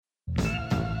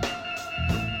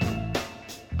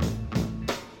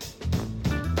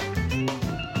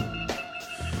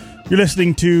You're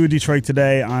listening to Detroit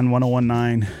Today on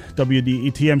 101.9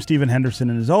 WDET. I'm Stephen Henderson,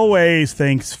 and as always,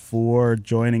 thanks for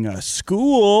joining us.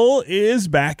 School is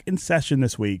back in session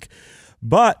this week,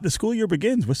 but the school year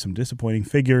begins with some disappointing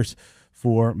figures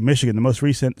for Michigan. The most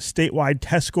recent statewide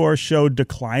test scores showed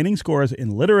declining scores in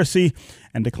literacy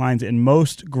and declines in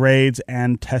most grades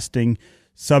and testing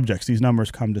subjects. These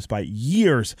numbers come despite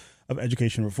years of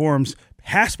education reforms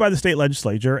passed by the state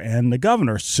legislature and the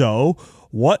governor. So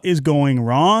what is going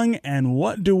wrong, and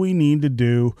what do we need to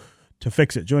do to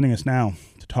fix it? Joining us now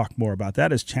to talk more about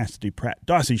that is Chastity Pratt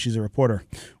Dawsey. She's a reporter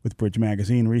with Bridge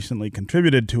Magazine, recently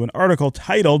contributed to an article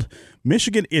titled,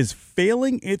 "Michigan is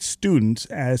Failing Its Students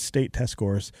as State Test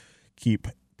Scores Keep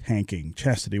Tanking."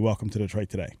 Chastity, welcome to Detroit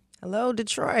Today. Hello,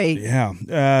 Detroit. Yeah,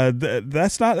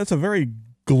 that's a very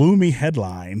gloomy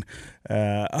headline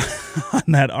on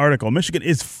that article. Michigan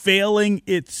is failing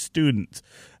its students.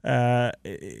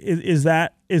 Is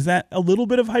that a little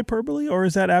bit of hyperbole, or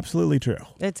is that absolutely true?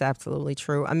 It's absolutely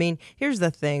true. I mean, here's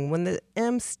the thing. When the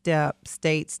M-STEP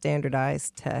state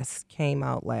standardized test came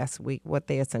out last week, what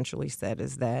they essentially said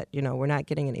is that, we're not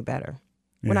getting any better.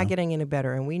 We're not getting any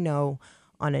better. And we know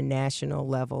on a national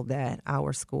level that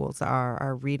our schools,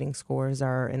 our reading scores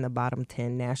are in the bottom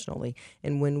 10 nationally.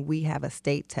 And when we have a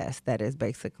state test that is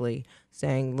basically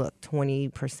saying, look,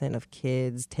 20% of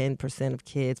kids, 10% of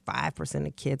kids, 5%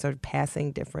 of kids are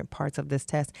passing different parts of this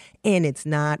test, and it's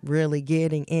not really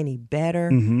getting any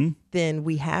better, then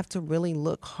we have to really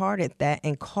look hard at that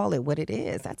and call it what it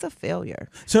is. That's a failure.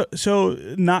 So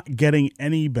not getting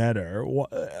any better,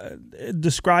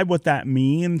 describe what that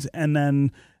means, and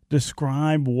then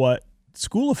describe what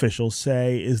school officials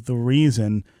say is the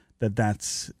reason that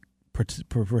that's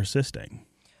persisting.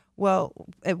 Well,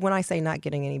 when I say not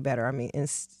getting any better, I mean in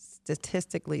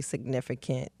statistically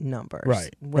significant numbers.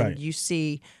 Right. When you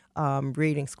see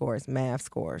reading scores, math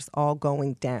scores, all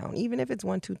going down, even if it's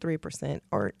 1%, 2%, 3%,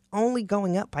 or only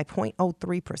going up by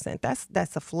 0.03%.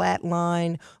 That's a flat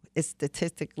line. It's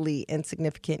statistically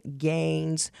insignificant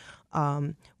gains.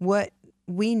 What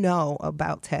we know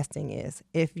about testing is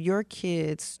if your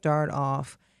kids start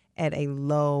off at a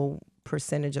low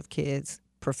percentage of kids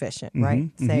proficient, right?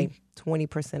 Say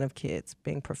 20% of kids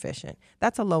being proficient.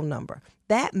 That's a low number.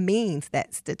 That means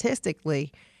that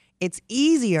statistically it's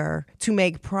easier to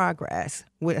make progress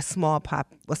with a small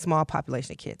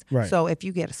population of kids. Right. So if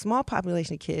you get a small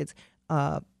population of kids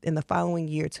in the following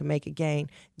year to make a gain,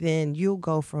 then you'll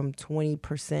go from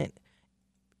 20%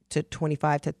 to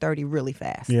 25 to 30 really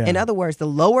fast. Yeah. In other words, the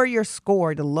lower your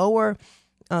score, the lower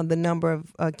the number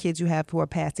of kids you have who are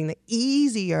passing, the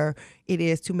easier it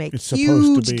is to make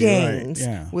huge gains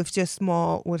with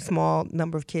small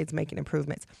number of kids making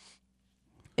improvements.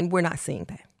 And we're not seeing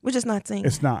that. We're just not seeing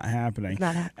It's not happening. It's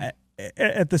not happening.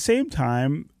 At the same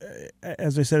time,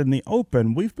 as I said in the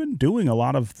open, we've been doing a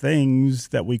lot of things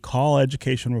that we call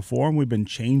education reform. We've been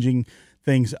changing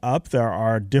things up. There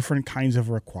are different kinds of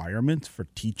requirements for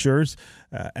teachers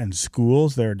and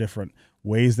schools. There are different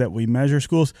ways that we measure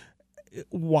schools.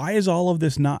 Why is all of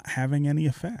this not having any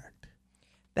effect?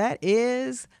 That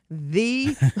is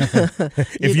the...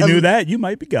 If you knew that, you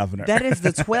might be governor. That is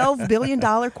the $12 billion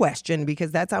question,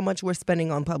 because that's how much we're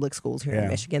spending on public schools here in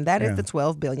Michigan. That is the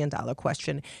 $12 billion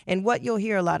question. And what you'll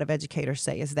hear a lot of educators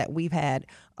say is that we've had,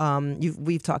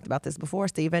 we've talked about this before,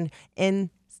 Stephen,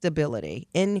 instability,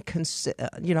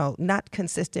 not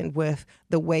consistent with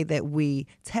the way that we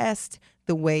test,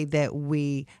 the way that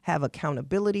we have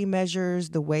accountability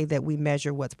measures, the way that we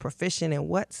measure what's proficient and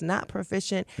what's not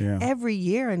proficient. Yeah. Every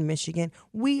year in Michigan,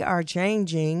 we are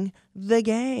changing the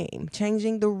game,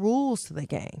 changing the rules to the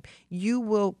game.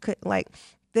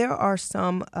 There are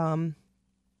some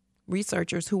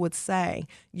researchers who would say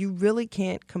you really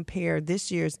can't compare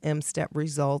this year's M-STEP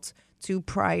results to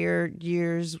prior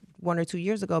years, 1 or 2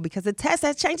 years ago, because the test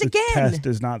has changed again. The test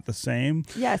is not the same.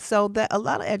 Yeah, so a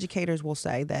lot of educators will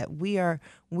say that we are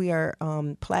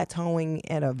plateauing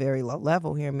at a very low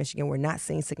level here in Michigan. We're not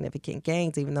seeing significant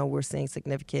gains, even though we're seeing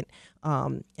significant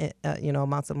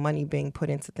amounts of money being put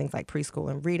into things like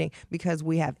preschool and reading, because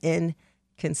we have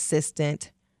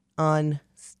inconsistent,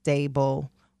 unstable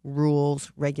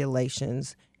rules,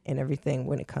 regulations, and everything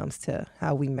when it comes to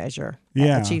how we measure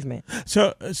achievement.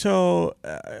 So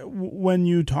when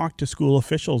you talk to school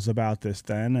officials about this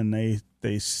then, and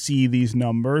they see these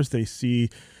numbers, they see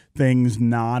things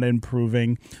not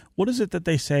improving, what is it that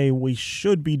they say we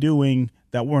should be doing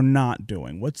that we're not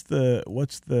doing? What's the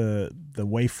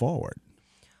way forward?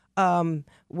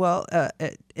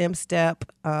 M-STEP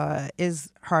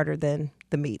is harder than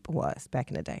the MEAP was back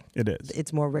in the day. It is.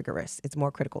 It's more rigorous. It's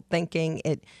more critical thinking.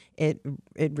 It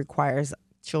requires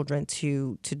children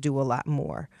to do a lot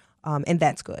more, and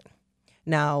that's good.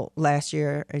 Now, last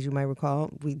year, as you might recall,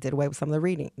 we did away with some of the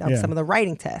reading, Yeah. some of the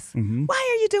writing tests. Mm-hmm. Why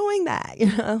are you doing that?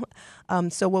 You know,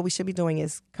 so what we should be doing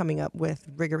is coming up with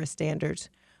rigorous standards,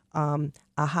 a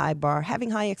high bar, having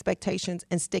high expectations,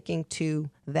 and sticking to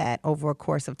that over a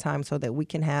course of time, so that we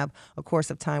can have a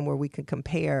course of time where we can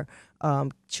compare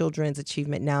children's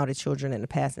achievement now to children in the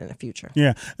past and in the future.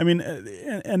 Yeah, I mean,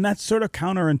 and that's sort of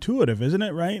counterintuitive, isn't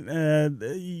it? Right?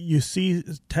 You see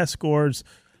test scores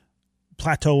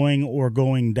plateauing or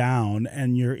going down,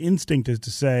 and your instinct is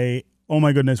to say, "Oh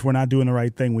my goodness, we're not doing the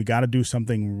right thing. We got to do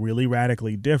something really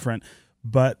radically different."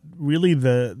 But really,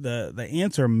 the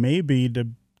answer may be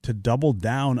to double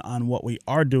down on what we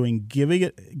are doing, give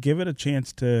it a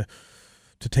chance to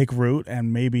take root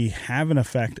and maybe have an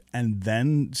effect, and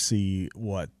then see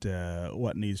what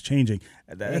needs changing.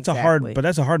 That's Exactly.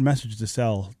 that's a hard message to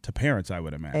sell to parents, I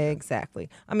would imagine. Exactly.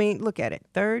 I mean, look at it.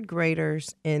 Third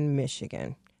graders in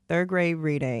Michigan, third grade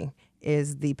reading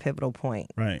is the pivotal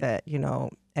point. Right. That, you know,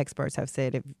 experts have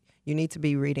said if you need to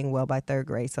be reading well by third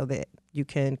grade so that you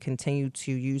can continue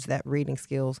to use those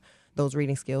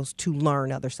reading skills to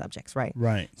learn other subjects, right?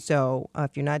 Right. So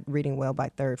if you're not reading well by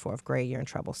third, fourth grade, you're in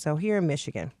trouble. So here in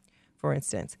Michigan, for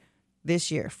instance,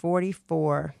 this year,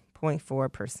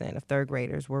 44.4% of third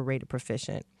graders were rated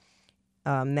proficient.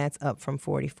 That's up from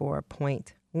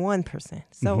 44.1%.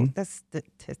 So that's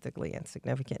statistically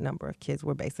insignificant number of kids.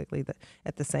 We're basically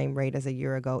at the same rate as a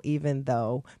year ago, even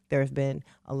though there's been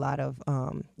a lot of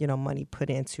money put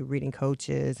into reading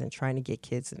coaches and trying to get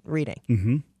kids reading.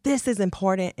 Mm-hmm. This is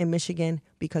important in Michigan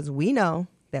because we know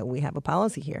that we have a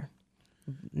policy here.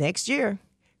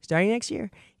 Starting next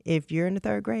year, if you're in the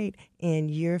third grade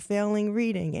and you're failing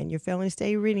reading and you're failing a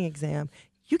state reading exam,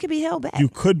 you could be held back. You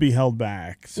could be held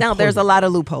back. Now, there's a lot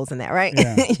of loopholes in that, right?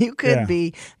 Yeah. You could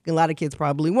be. A lot of kids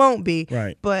probably won't be.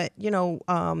 Right. But,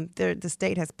 the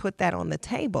state has put that on the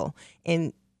table.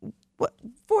 And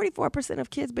 44%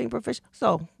 of kids being proficient.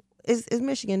 So is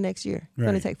Michigan next year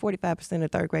going to take 45%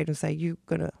 of third grade and say, you're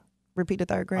going to repeat the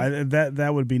third grade?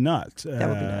 That would be nuts. That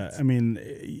would be nuts. I mean,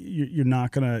 you're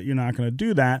not gonna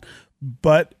do that.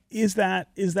 But is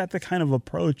that the kind of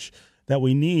approach that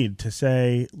we need to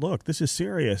say, look, this is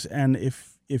serious, and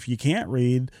if you can't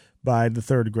read by the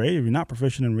third grade, if you're not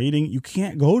proficient in reading, you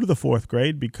can't go to the fourth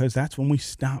grade because that's when we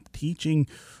stop teaching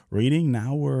reading.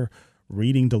 Now we're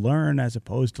reading to learn as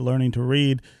opposed to learning to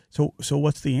read. So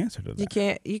what's the answer to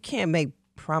that? You can't make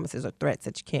promises or threats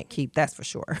that you can't keep. That's for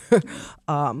sure.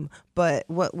 But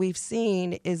what we've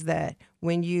seen is that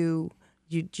when you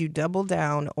double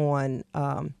down on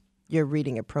your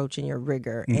reading approach and your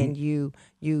rigor, and you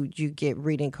get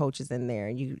reading coaches in there,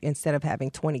 you instead of having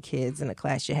 20 kids in a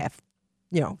class, you have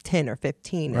 10 or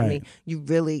 15. Right. I mean, you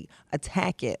really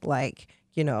attack it like.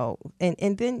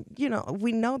 And then,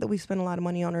 we know that we spend a lot of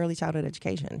money on early childhood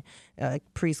education,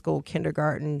 preschool,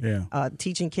 kindergarten,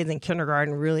 teaching kids in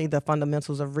kindergarten, really the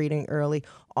fundamentals of reading early.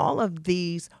 All of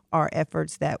these are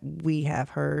efforts that we have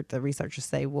heard the researchers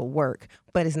say will work,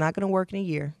 but it's not going to work in a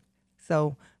year.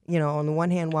 So, on the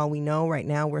one hand, while we know right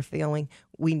now we're failing,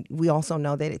 we also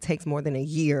know that it takes more than a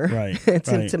year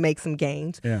to make some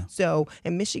gains. Yeah. So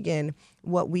in Michigan,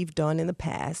 what we've done in the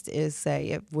past is say,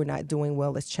 if we're not doing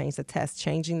well, let's change the test.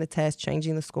 Changing the test,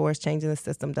 changing the scores, changing the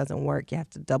system doesn't work. You have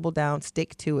to double down,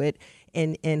 stick to it,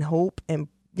 and hope and,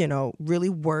 really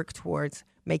work towards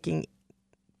making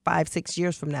 5-6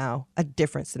 years from now a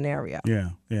different scenario.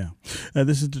 Yeah.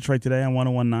 This is Detroit Today on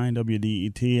 101.9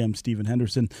 WDET. I'm Stephen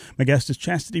Henderson. My guest is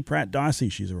Chastity Pratt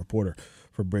Dawsey. She's a reporter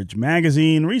for Bridge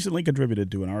Magazine, recently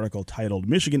contributed to an article titled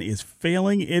 "Michigan is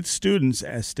Failing Its Students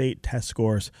as State Test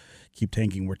Scores Keep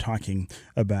Tanking." We're talking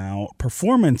about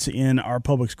performance in our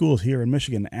public schools here in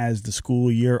Michigan as the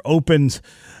school year opens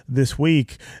this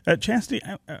week. Chastity,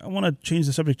 I want to change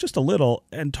the subject just a little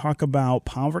and talk about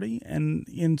poverty and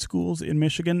in schools in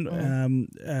Michigan.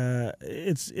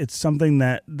 It's something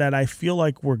that I feel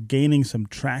like we're gaining some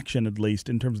traction, at least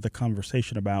in terms of the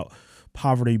conversation about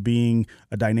poverty being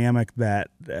a dynamic that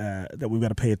we've got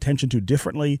to pay attention to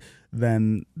differently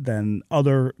than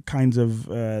other kinds of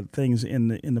things in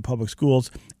the public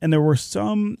schools. And there were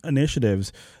some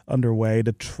initiatives underway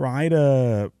to try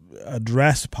to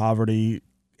address poverty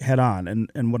head on.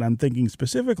 And what I'm thinking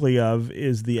specifically of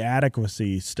is the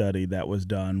adequacy study that was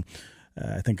done,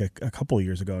 I think a couple of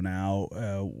years ago now,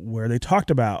 where they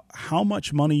talked about how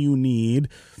much money you need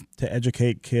to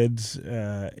educate kids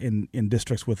in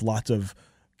districts with lots of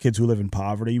kids who live in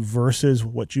poverty versus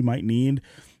what you might need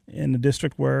in a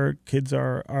district where kids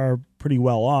are pretty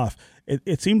well off.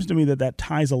 It seems to me that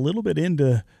ties a little bit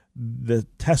into the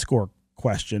test score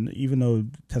question, even though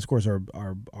test scores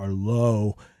are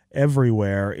low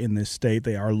everywhere in this state.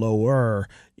 They are lower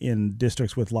in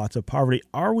districts with lots of poverty.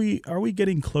 Are we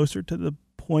getting closer to the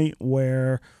point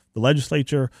where the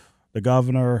legislature, the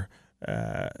governor,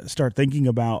 start thinking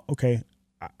about, okay,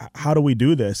 how do we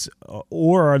do this?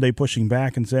 Or are they pushing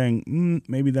back and saying,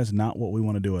 maybe that's not what we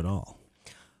want to do at all?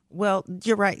 Well,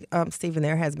 you're right, Stephen.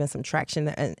 There has been some traction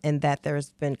and that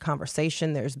there's been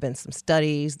conversation. There's been some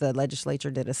studies. The legislature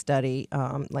did a study,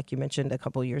 like you mentioned a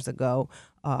couple years ago,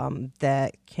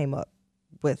 that came up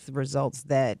with results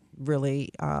that really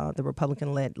the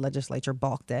Republican-led legislature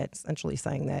balked at, essentially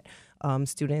saying that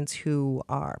students who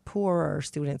are poor, or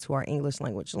students who are English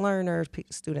language learners,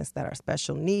 students that are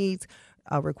special needs,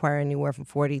 require anywhere from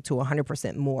 40 to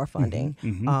 100% more funding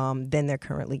than they're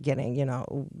currently getting. You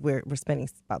know, we're spending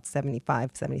about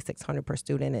 $7,600 per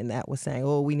student, and that was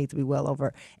saying, we need to be well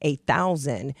over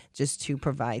 $8,000 just to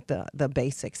provide the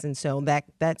basics. And so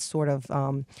that sort of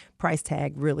price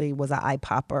tag really was an eye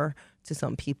popper to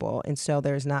some people. And so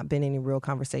there's not been any real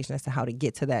conversation as to how to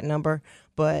get to that number.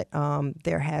 But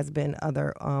there has been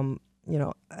other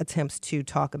attempts to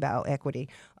talk about equity.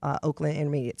 Oakland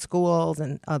Intermediate Schools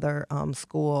and other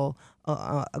school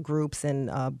groups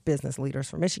and business leaders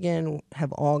from Michigan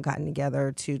have all gotten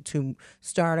together to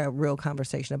start a real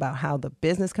conversation about how the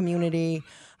business community,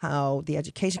 how the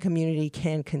education community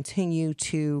can continue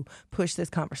to push this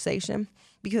conversation.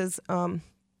 Because,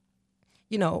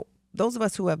 those of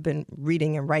us who have been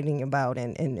reading and writing about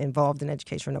and involved in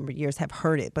education for a number of years have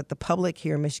heard it, but the public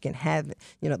here in Michigan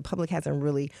the public hasn't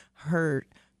really heard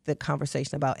the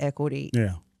conversation about equity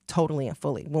totally and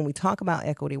fully. When we talk about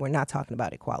equity, we're not talking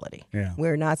about equality. Yeah.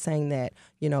 We're not saying that,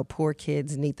 poor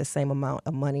kids need the same amount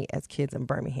of money as kids in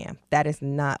Birmingham. That is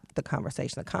not the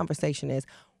conversation. The conversation is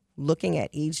looking at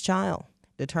each child,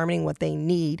 determining what they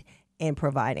need, and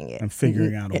providing it. And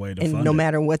figuring out a way to fund it. No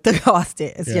matter what the cost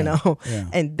is,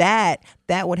 And that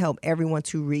would help everyone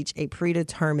to reach a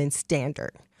predetermined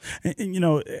standard.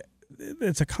 And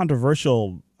it's a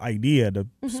controversial idea to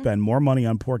spend more money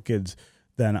on poor kids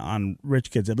than on rich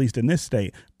kids, at least in this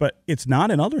state. But it's not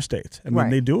in other states. I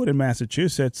mean, they do it in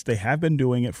Massachusetts. They have been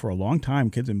doing it for a long time.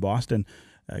 Kids in Boston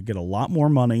get a lot more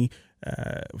money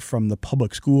from the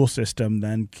public school system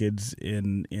than kids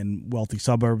in wealthy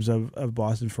suburbs of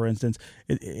Boston, for instance.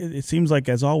 It seems like,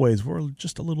 as always, we're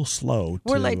just a little slow.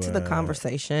 We're late to the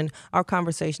conversation. Our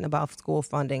conversation about school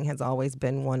funding has always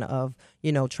been one of,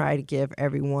 try to give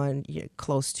everyone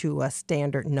close to a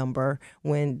standard number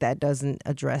when that doesn't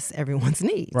address everyone's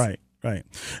needs. Right. Right.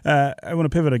 I want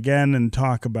to pivot again and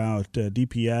talk about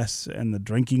DPS and the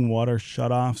drinking water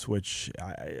shutoffs, which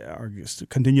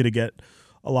continue to get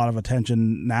a lot of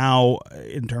attention now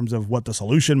in terms of what the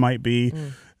solution might be,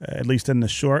 at least in the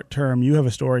short term. You have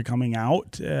a story coming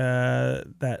out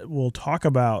that will talk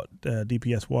about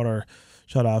DPS water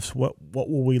shutoffs. What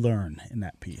will we learn in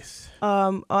that piece?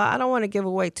 I don't want to give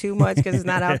away too much because it's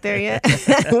not out there yet.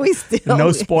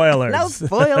 No spoilers. No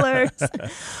spoilers.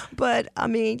 But I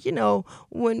mean,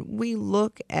 when we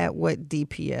look at what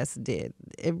DPS did,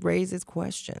 it raises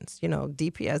questions.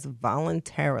 DPS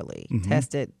voluntarily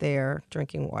tested their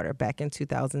drinking water back in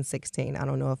 2016. I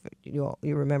don't know if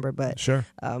you remember, but sure.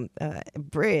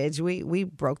 Bridge, we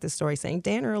broke the story saying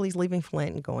Darnell Early is leaving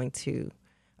Flint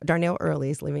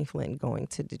and going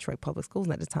to Detroit Public Schools.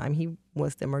 And at the time, he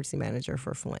was the emergency manager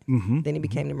for Flint. Then he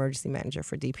became the emergency manager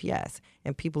for DPS.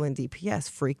 And people in DPS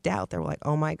freaked out. They were like,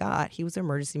 oh, my God, he was the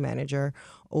emergency manager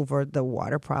over the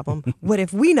water problem. What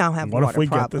if we now have water problems? What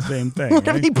if we get the same thing? What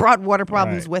if he brought water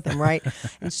problems with him, right?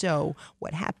 And so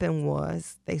what happened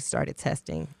was they started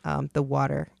testing the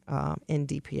water in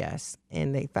DPS.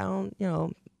 And they found,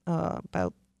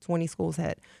 about 20 schools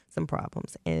had some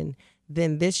problems. And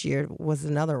then this year was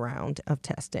another round of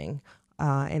testing,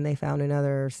 and they found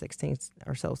another 16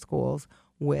 or so schools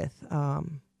with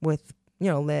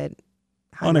lead,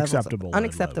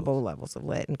 unacceptable levels of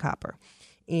lead and copper.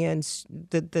 And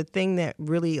the thing that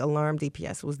really alarmed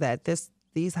DPS was that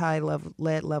these high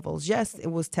lead levels, yes, it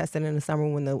was tested in the summer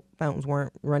when the fountains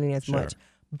weren't running as much,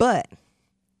 but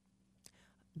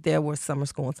there was summer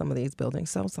school in some of these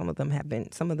buildings, so some of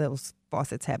those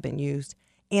faucets have been used,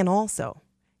 and also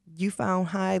you found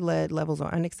high lead levels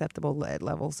or unacceptable lead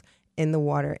levels in the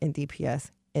water in DPS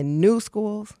in new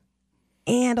schools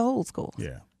and old schools.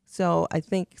 Yeah. So I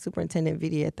think Superintendent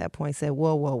Vitti at that point said,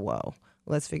 whoa,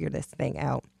 let's figure this thing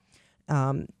out.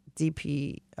 The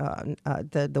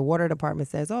water department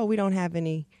says, we don't have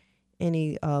any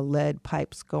lead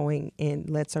pipes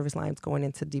lead service lines going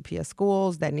into DPS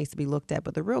schools. That needs to be looked at.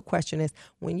 But the real question is,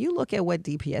 when you look at what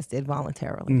DPS did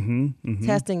voluntarily,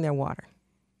 testing their water,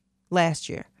 last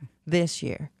year, this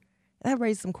year, That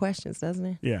raises some questions, doesn't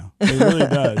it? Yeah, it really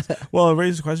does. Well, it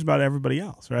raises questions about everybody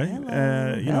else, right?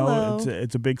 Hello.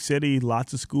 It's a big city,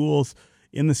 lots of schools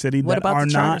in the city that are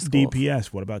not DPS.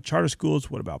 What about charter schools?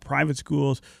 What about private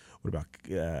schools? What about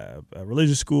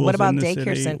religious schools? What about in the daycare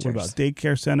city? centers? What about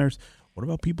daycare centers? What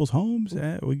about people's homes?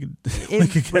 We could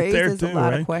It get raises there too, a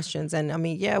lot right? of questions. And I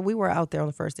mean, yeah, we were out there on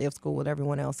the first day of school with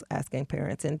everyone else asking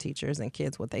parents and teachers and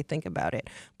kids what they think about it.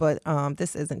 But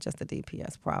this isn't just a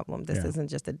DPS problem. This isn't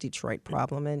just a Detroit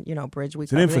problem. And, Bridge,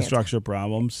 it's an infrastructure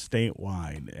problem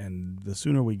statewide. And the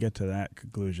sooner we get to that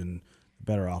conclusion,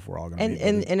 better off we're all going to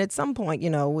be. And at some point,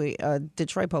 we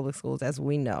Detroit Public Schools, as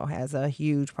we know, has a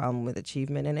huge problem with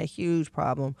achievement and a huge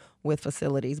problem with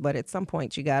facilities. But at some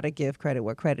point, you got to give credit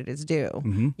where credit is due.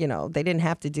 Mm-hmm. They didn't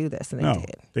have to do this, and they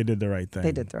did. They did the right thing.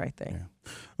 They did the right thing.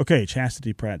 Yeah. Okay,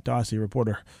 Chastity Pratt Dawsey,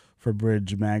 reporter for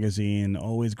Bridge Magazine.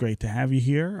 Always great to have you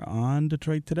here on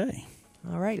Detroit Today.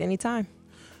 All right, anytime.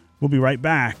 We'll be right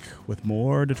back with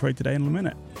more Detroit Today in a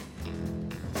minute.